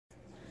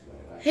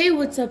Hey,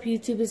 what's up,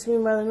 YouTube? It's me,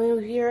 Brother Moo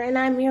here, and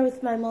I'm here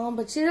with my mom,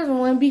 but she doesn't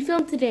want to be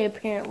filmed today,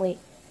 apparently.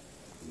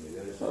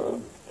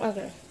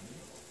 Okay.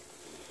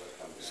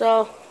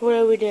 So, what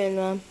are we doing,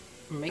 Mom?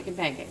 We're making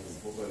pancakes.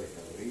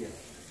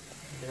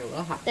 They're a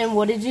little hot. And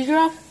what did you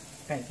drop?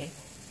 Pancake.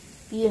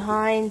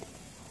 Behind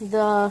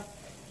the...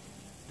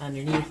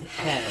 Underneath the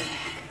head.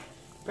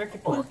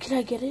 Perfect one. Oh, can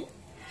I get it?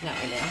 Not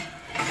right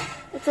now.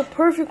 It's a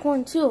perfect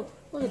one, too.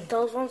 Look at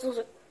those ones. Those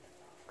are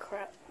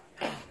crap.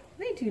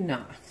 They do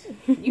not.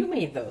 You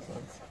made those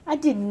ones. I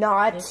did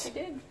not. Yes, you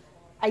did.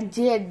 I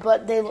did,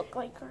 but they look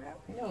like crap.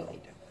 No, they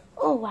don't.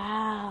 Oh,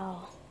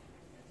 wow.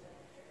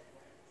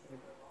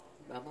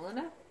 Bubbling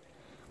up.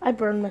 I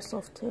burned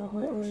myself, too.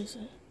 Wait, where is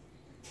it?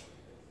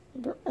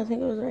 I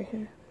think it was right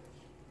here.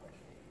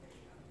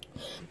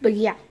 But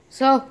yeah,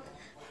 so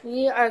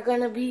we are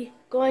going to be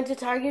going to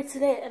Target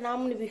today, and I'm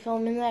going to be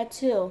filming that,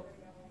 too.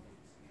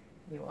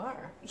 You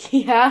are?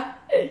 Yeah.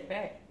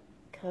 Okay.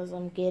 Because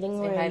I'm getting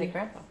Say ready. hi to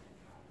Grandpa.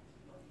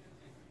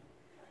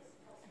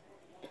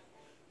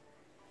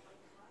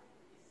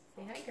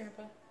 Say hi,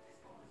 Grandpa.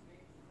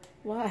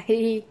 Why?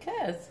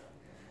 Because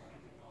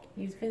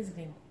he's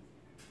visiting.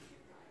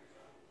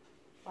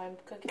 I'm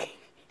cooking.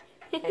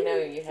 I know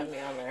you have me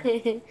on there.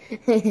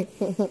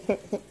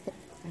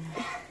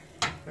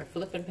 We're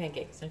flipping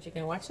pancakes. Aren't you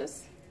going to watch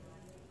this?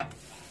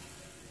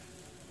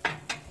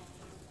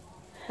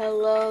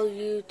 Hello,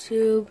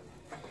 YouTube.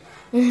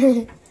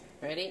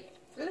 Ready?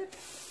 Flip.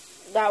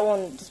 That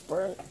one's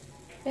burnt.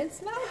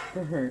 It's not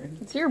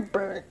burnt. It's your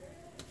burnt.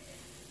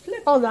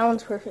 Flip. Oh, that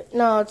one's perfect.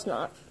 No, it's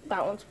not.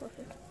 That one's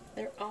perfect.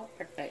 They're all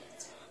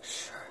perfect.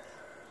 Sure.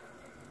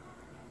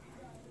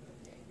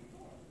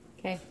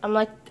 Okay.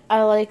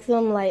 I like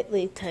them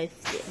lightly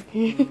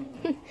toasted.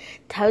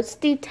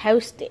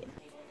 Toasted.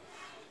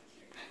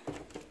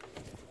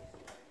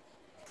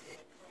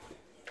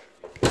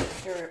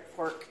 Your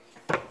pork.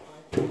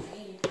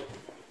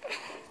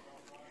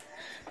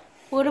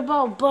 What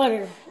about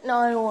butter? No,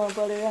 I don't want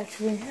butter,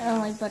 actually. I don't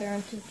like butter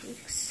on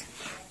pancakes.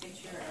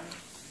 Get your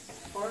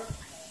pork.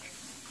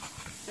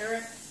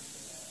 Syrup.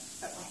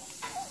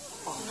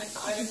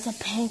 It's a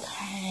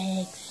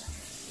pancakes.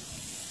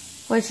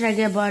 What, should I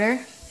get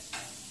butter?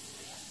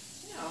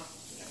 No.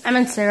 I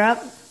meant syrup.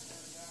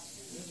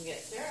 You can get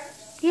syrup.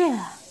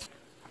 Yeah.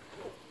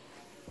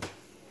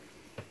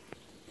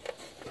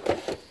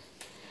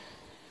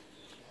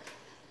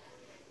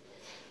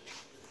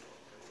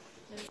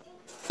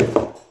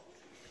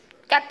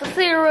 Got the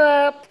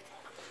syrup.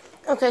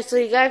 Okay, so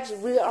you guys,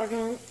 we are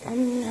gonna.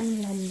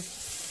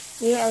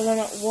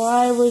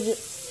 Why would you?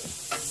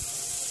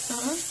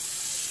 Huh?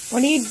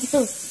 What do you do?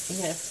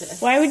 Yes.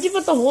 Why would you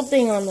put the whole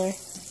thing on there?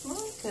 Well,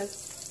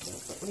 because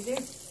that's what we do.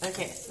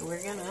 Okay, so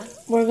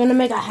We're gonna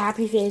make a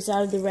happy face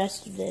out of the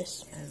rest of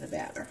this. as a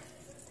batter.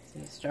 So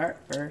you start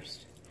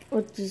first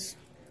With this.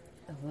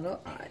 a little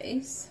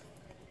ice.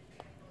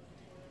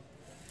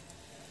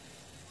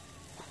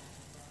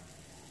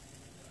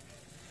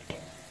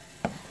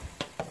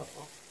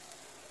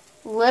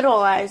 Little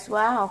eyes,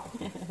 wow.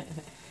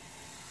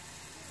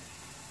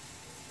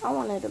 I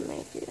wanted to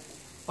make it.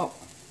 Oh,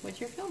 what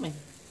you're filming?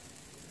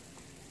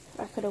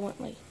 I could have went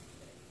like.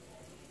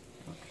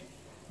 Okay,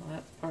 well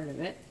that's part of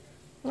it.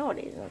 No, it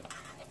isn't.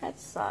 That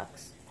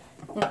sucks.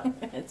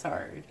 It's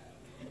hard.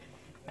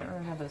 I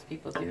don't know how those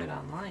people do it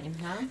online,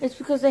 huh? It's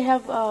because they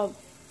have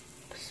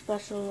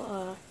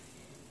special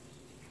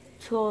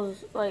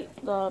tools like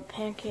the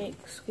pancake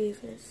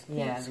squeezers.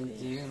 Yeah, they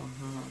do.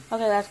 Huh?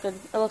 Okay, that's good.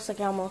 It looks like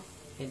Elmo.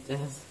 It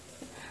does.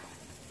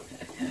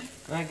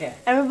 Okay.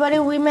 Everybody,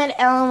 we met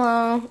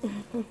Elmo.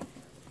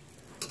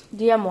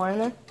 Do you have more in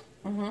there?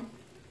 Mm-hmm.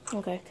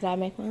 Okay, could I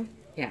make one?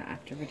 Yeah,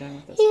 after we're done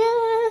with this.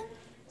 Yeah.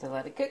 To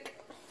let it cook.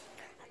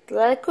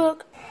 Let it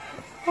cook.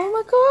 Oh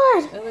my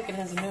god. Oh, look, it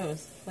has a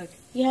nose. Look.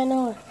 Yeah, I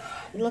know.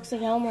 It looks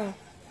like Elmo.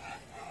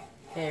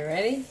 Okay,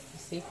 ready?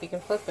 Let's see if we can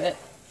flip it.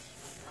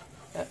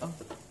 Uh-oh.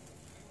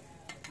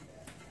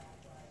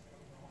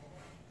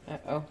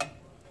 Uh-oh.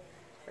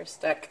 We're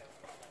stuck.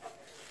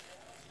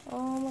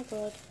 Oh my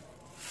god.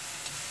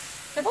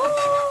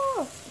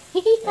 Oh!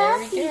 There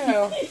we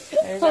go.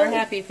 There's our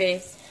happy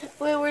face.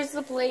 Wait, where's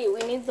the plate? We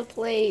need the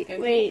plate. Go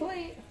Wait. get the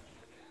plate.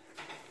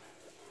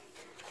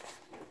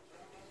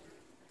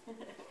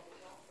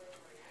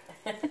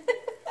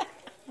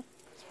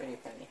 It's pretty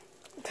funny.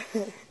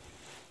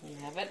 You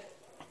have it?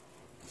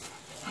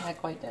 Not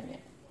quite done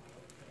yet.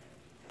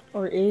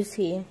 Or is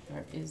he?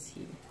 Or is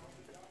he?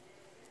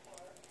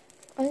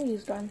 I think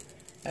he's done.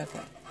 Okay.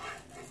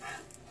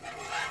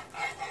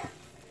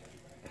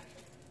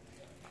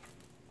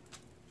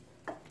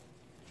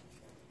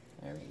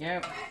 There we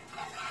go.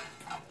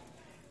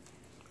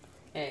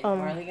 Okay,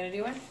 Marley gonna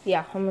do one?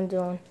 Yeah, I'm gonna do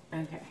one.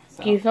 Okay.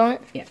 So, Can you film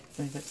it? yeah.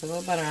 We put a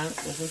little butter on it. It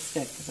doesn't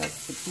stick because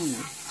that's the key.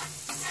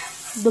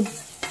 The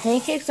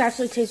pancakes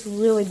actually taste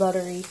really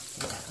buttery. Yeah.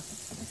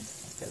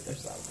 Because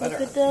there's a lot of butter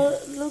Look at on it.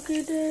 that. Look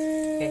at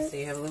that. Okay, so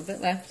you have a little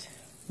bit left.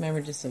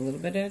 Remember, just a little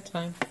bit at a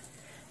time.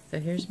 So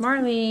here's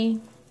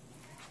Marley.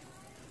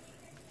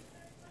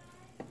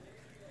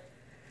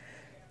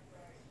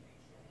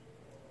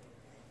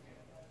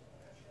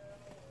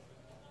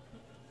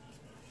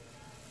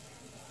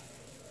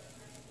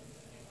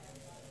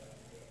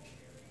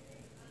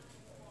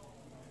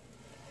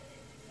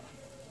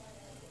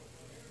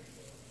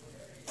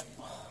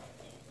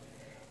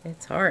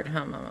 It's hard,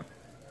 huh, Mama?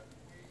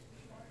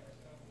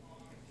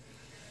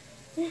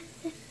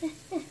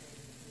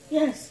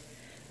 Yes.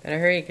 Better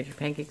hurry because your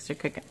pancakes are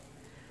cooking.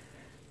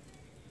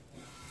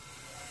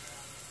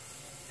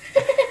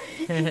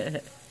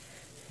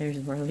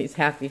 There's Marley's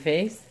happy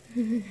face.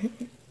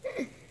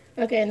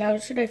 Okay, now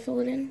should I fill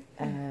it in?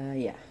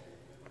 Yeah.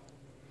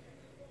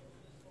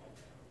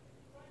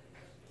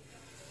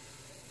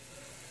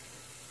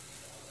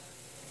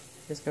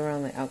 Just go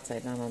around the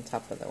outside, not on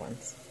top of the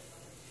ones.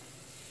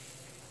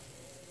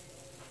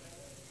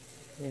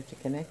 You have to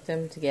connect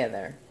them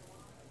together.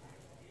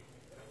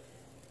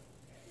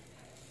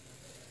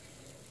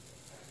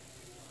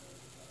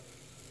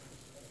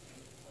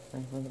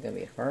 That one's going to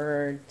be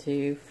hard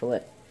to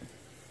flip.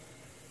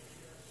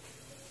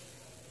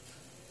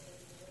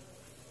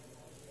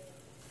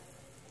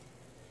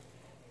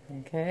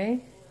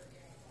 Okay.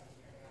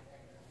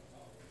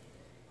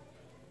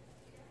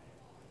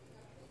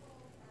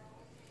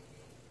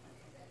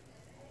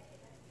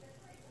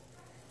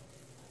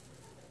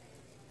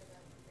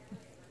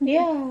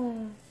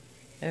 Yeah.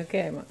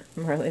 Okay,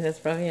 Marley, that's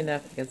probably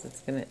enough because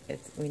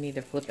we need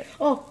to flip it.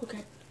 Oh, okay.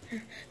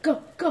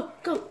 Go, go,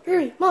 go.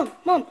 Hurry. Mom,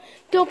 Mom.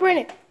 Don't burn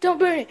it. Don't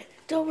burn it.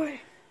 Don't burn it.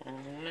 Oh,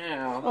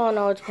 no. Oh,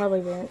 no, it's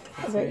probably burnt.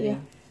 I bet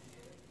you.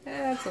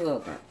 That's a little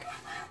dark.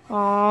 So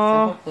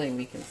Aww. hopefully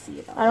we can see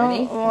it I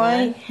already. don't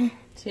like... 1,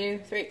 2,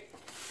 3.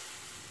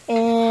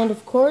 And,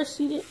 of course,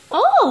 you did...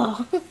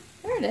 Oh!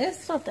 There it is.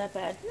 It's not that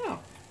bad. No.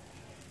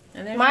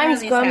 And there's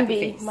Mine's Marley's happy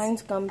Gumby. face.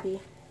 Mine's Gumby.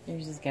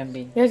 Yours is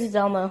Gumby. Yours is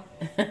Elmo.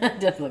 It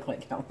does look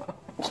like Elmo.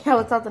 Yeah,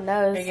 without the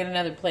nose. Here, get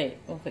another plate.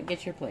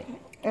 Get your plate.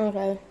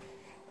 Okay.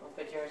 We'll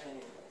put yours in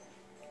your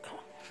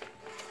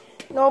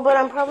plate. No, but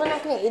I'm probably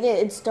not going to eat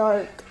it. It's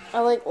dark.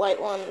 I like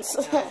light ones.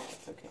 No,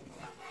 it's okay.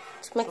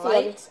 Just make the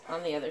Light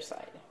on the other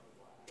side.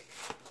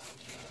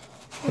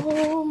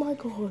 Oh my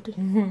god.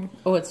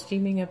 Oh, it's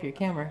steaming up your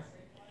camera.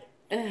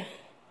 Here,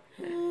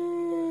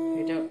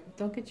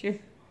 don't get your...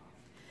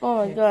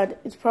 Oh my god.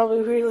 It's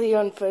probably really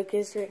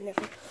unfocused right now.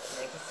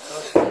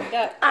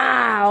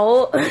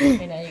 Ow.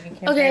 Okay, now you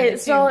can Okay,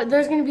 so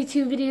there's going to be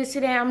 2 videos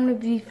today. I'm going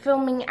to be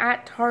filming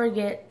at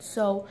Target.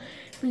 So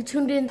be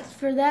tuned in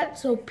for that.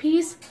 So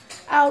peace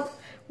out.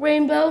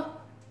 Rainbow.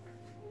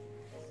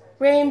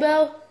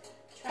 Rainbow.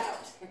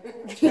 Trout.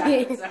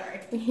 Trout,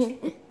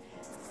 sorry.